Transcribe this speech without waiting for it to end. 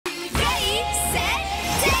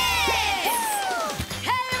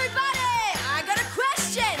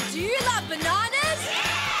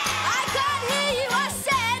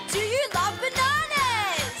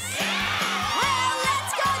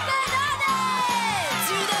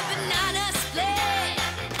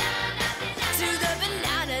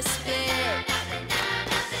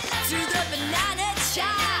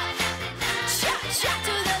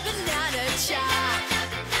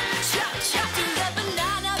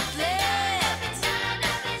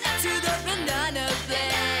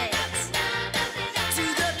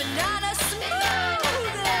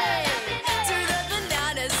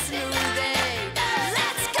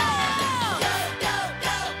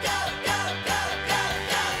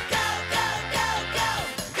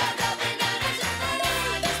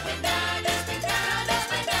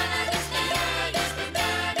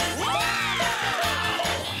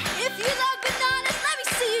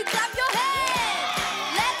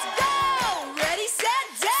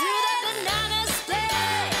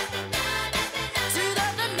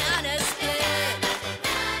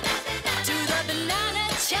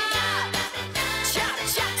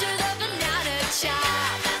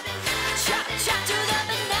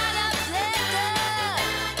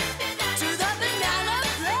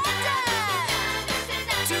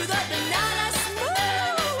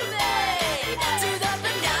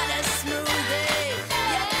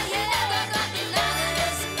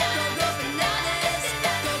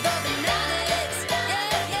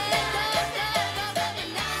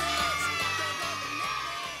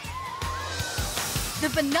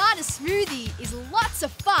banana smoothie is lots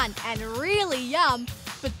of fun and really yum,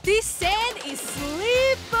 but this sand is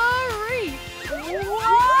slippery.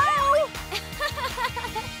 Whoa!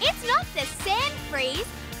 It's not the sand freeze.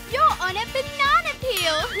 You're on a banana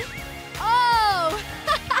peel. Oh!